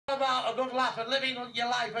about a good laugh and living your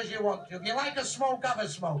life as you want to. If you like a smoke, have a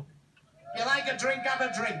smoke. If you like a drink, have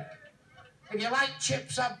a drink. If you like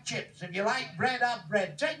chips, have chips. If you like bread, have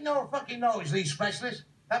bread. Take no fucking notice, these specialists.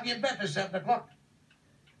 Have your bed for 7 o'clock.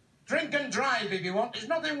 Drink and drive if you want. There's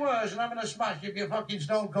nothing worse than having a smash if you're fucking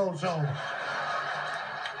stone cold sober.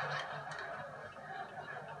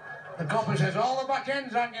 The copper says, all the back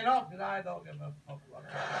ends hanging off, and I don't give a fuck.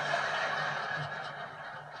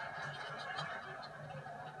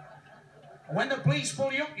 When the police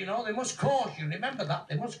pull you up, you know, they must caution. Remember that,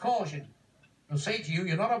 they must caution. They'll say to you,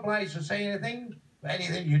 you're not obliged to say anything, but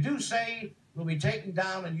anything you do say will be taken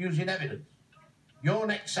down and used in evidence. Your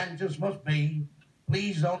next sentence must be,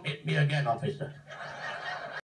 please don't hit me again, officer.